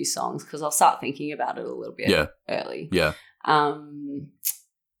out a few songs, because I'll start thinking about it a little bit early. Yeah.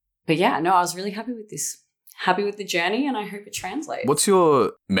 But yeah, no, I was really happy with this. Happy with the journey, and I hope it translates. What's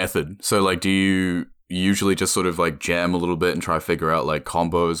your method? So, like, do you usually just sort of like jam a little bit and try to figure out like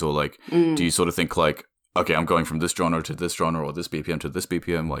combos, or like do you sort of think like, okay, I'm going from this genre to this genre, or this BPM to this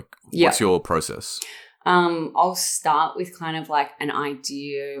BPM? Like, what's your process? I'll start with kind of like an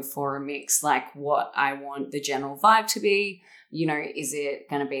idea for a mix, like what I want the general vibe to be. You know, is it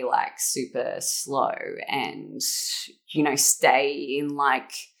going to be like super slow and, you know, stay in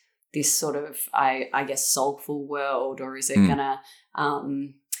like this sort of, I guess, soulful world, or is it going to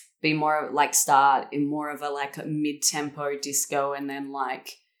be more of like start in more of a like a mid-tempo disco and then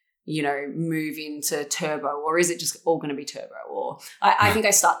like, you know, move into turbo, or is it just all going to be turbo? Or I think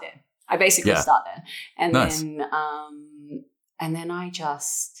I start there. I basically start there. And then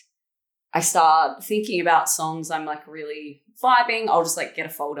I start thinking about songs I'm like really vibing. I'll just like get a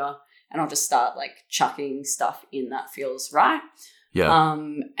folder and I'll just start like chucking stuff in that feels right. Yeah.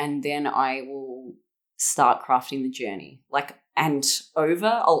 And then I will start crafting the journey.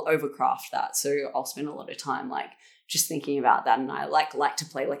 I'll overcraft that. So I'll spend a lot of time like just thinking about that. And I like to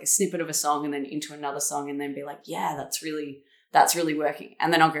play like a snippet of a song and then into another song and then be like, yeah, that's really working.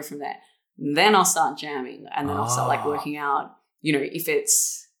 And then I'll go from there. Then I'll start jamming and then I'll start like working out, if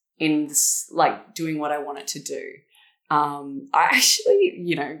it's in this, like doing what I want it to do. I actually,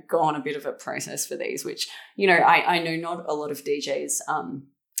 go on a bit of a process for these, which, I know not a lot of DJs,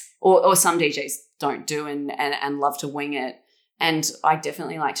 or some DJs don't do and love to wing it. And I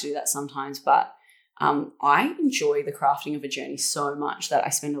definitely like to do that sometimes, but I enjoy the crafting of a journey so much that I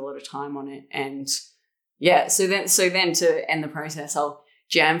spend a lot of time on it. And yeah, so then to end the process, I'll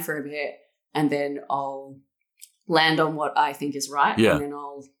jam for a bit and then I'll land on what I think is right. Yeah. And then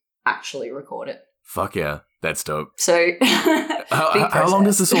I'll actually record it. Fuck yeah. That's dope. So how long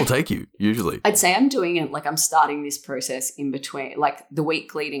does this all take you usually? I'd say I'm doing it like I'm starting this process in between, like the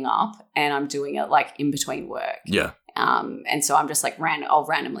week leading up, and I'm doing it like in between work. Yeah. And so I'm just like I'll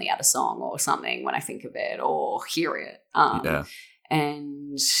randomly add a song or something when I think of it or hear it. Yeah.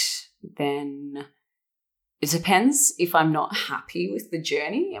 And then it depends if I'm not happy with the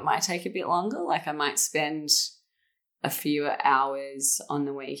journey. It might take a bit longer. Like I might spend a few hours on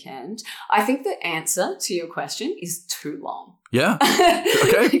the weekend. I think the answer to your question is too long. Yeah.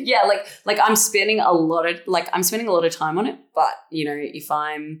 Okay. Yeah, like I'm spending a lot of time on it, but if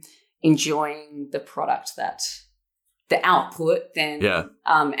I'm enjoying the product, that the output, then yeah.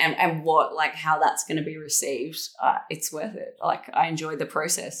 And what, like how that's going to be received, it's worth it. Like I enjoyed the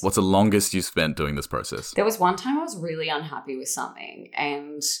process. What's the longest you spent doing this process? There was one time I was really unhappy with something,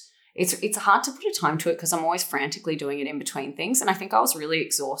 and it's hard to put a time to it because I'm always frantically doing it in between things. And I think I was really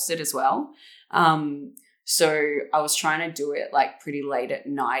exhausted as well. So I was trying to do it like pretty late at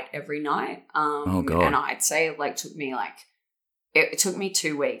night every night. Oh God. And I'd say it took me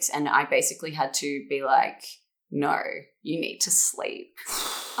 2 weeks, and I basically had to be like, no, you need to sleep.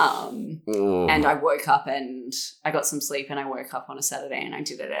 And I woke up and I got some sleep and I woke up on a Saturday and I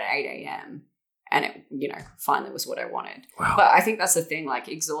did it at 8 a.m. And it, finally was what I wanted. Wow. But I think that's the thing, like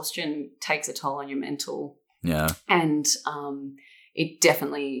exhaustion takes a toll on your mental. Yeah. And it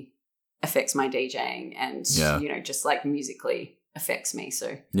definitely affects my DJing and, just like musically affects me.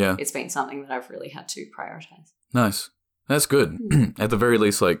 So yeah, it's been something that I've really had to prioritize. Nice. That's good. At the very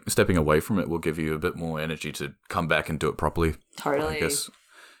least, like stepping away from it will give you a bit more energy to come back and do it properly. Totally. I guess,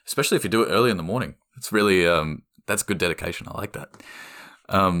 especially if you do it early in the morning. It's really, that's good dedication. I like that.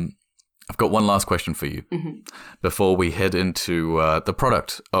 I've got one last question for you before we head into the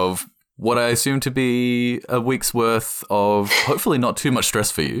product of what I assume to be a week's worth of hopefully not too much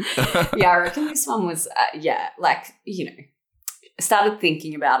stress for you. Yeah, I reckon this one was, I started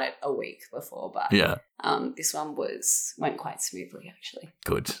thinking about it a week before, but this one went quite smoothly actually.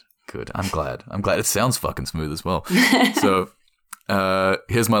 Good. I'm glad. It sounds fucking smooth as well. So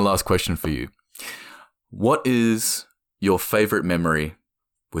here's my last question for you. What is your favorite memory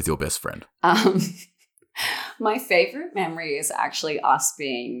with your best friend? My favorite memory is actually us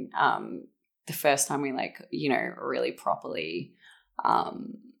being the first time we really properly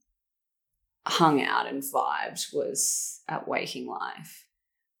hung out and vibed was at Waking Life,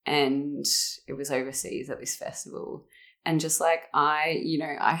 and it was overseas at this festival. And just like I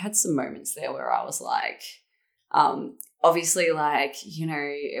had some moments there where I was like, obviously like,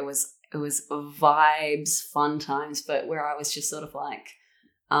 it was vibes, fun times, but where I was just sort of like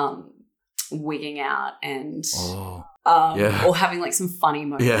wigging out and or having like some funny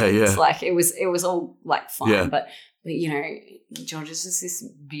moments. Yeah. Like it was all like fun, but George is just this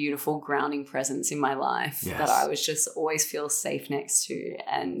beautiful grounding presence in my life that I was just always feel safe next to,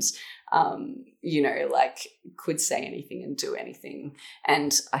 and like could say anything and do anything.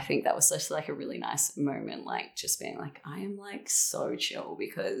 And I think that was just like a really nice moment, like just being like, I am like so chill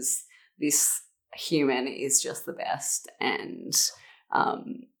because this human is just the best, and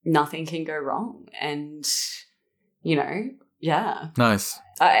nothing can go wrong. And Nice.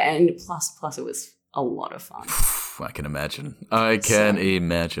 And plus it was a lot of fun. I can imagine.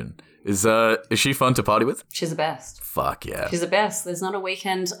 Is she fun to party with? She's the best. Fuck yeah. She's the best. There's not a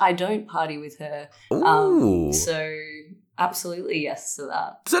weekend I don't party with her. Ooh. So absolutely yes to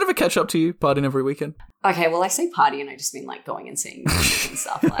that. Does that ever catch up to you, partying every weekend? Okay, well I say party and I just mean like going and seeing music and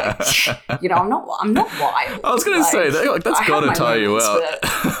stuff. Like, I'm not wild. I was going to say that, that's got to tire you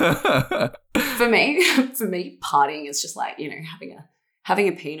out. For me, partying is just like, having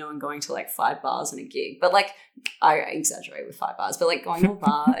a Pinot and going to like 5 bars and a gig. But like, I exaggerate with 5 bars, but like going to a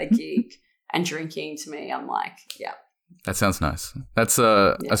bar, a gig and drinking, to me, I'm like, yeah. That sounds nice. That's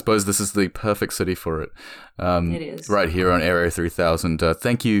I suppose this is the perfect city for it. It is. Right here on Area 3000.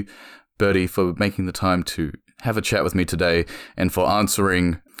 Thank you, Bertie, for making the time to have a chat with me today and for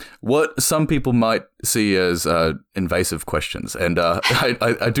answering what some people might see as invasive questions. And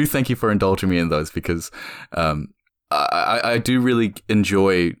I do thank you for indulging me in those because I do really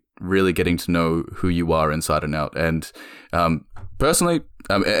enjoy really getting to know who you are inside and out. And personally,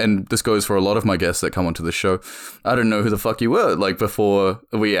 and this goes for a lot of my guests that come onto the show, I don't know who the fuck you were, like, before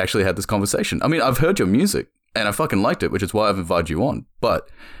we actually had this conversation. I mean, I've heard your music and I fucking liked it, which is why I've invited you on. But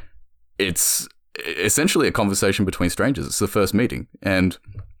it's essentially a conversation between strangers. It's the first meeting. And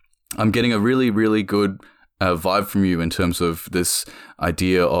I'm getting a really, really good vibe from you in terms of this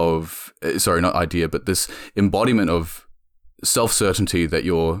idea of, not idea, but this embodiment of self-certainty that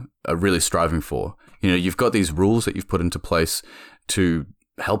you're really striving for. You know, you've got these rules that you've put into place to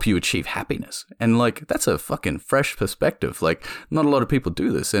help you achieve happiness. And like, that's a fucking fresh perspective. Like, not a lot of people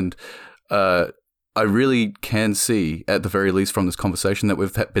do this. And I really can see, at the very least from this conversation that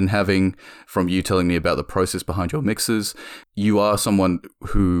we've been having, from you telling me about the process behind your mixes, you are someone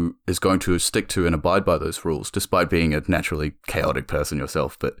who is going to stick to and abide by those rules, despite being a naturally chaotic person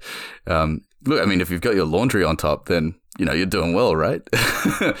yourself. But look, I mean, if you've got your laundry on top, then, you know, you're doing well, right?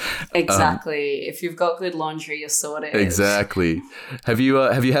 Exactly. If you've got good laundry, you're sorted. Exactly. Have you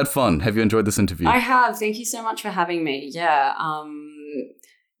had fun? Have you enjoyed this interview? I have. Thank you so much for having me. Yeah.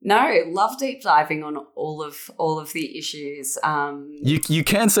 No, love deep diving on all of the issues. You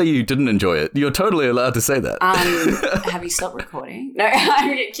can say you didn't enjoy it. You're totally allowed to say that. Have you stopped recording? No, I'm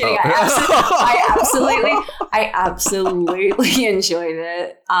kidding. Oh. I absolutely enjoyed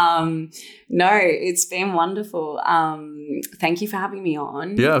it. No, it's been wonderful. Thank you for having me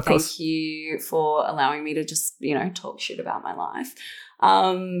on. Yeah, of course. Thank you for allowing me to just, talk shit about my life.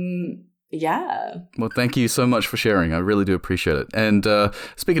 Yeah. Well, thank you so much for sharing. I really do appreciate it. And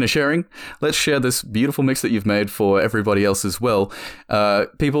speaking of sharing, let's share this beautiful mix that you've made for everybody else as well.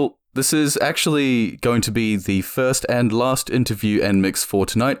 People, this is actually going to be the first and last interview and mix for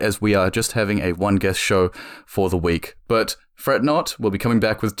tonight, as we are just having a one guest show for the week. But fret not, we'll be coming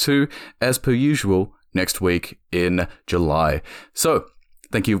back with 2, as per usual, next week in July. So,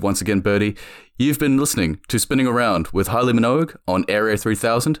 thank you once again, Bertie. You've been listening to Spinning Around with Haile Minogue on Area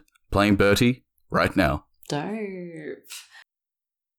 3000. Playing Bertie right now. Dope.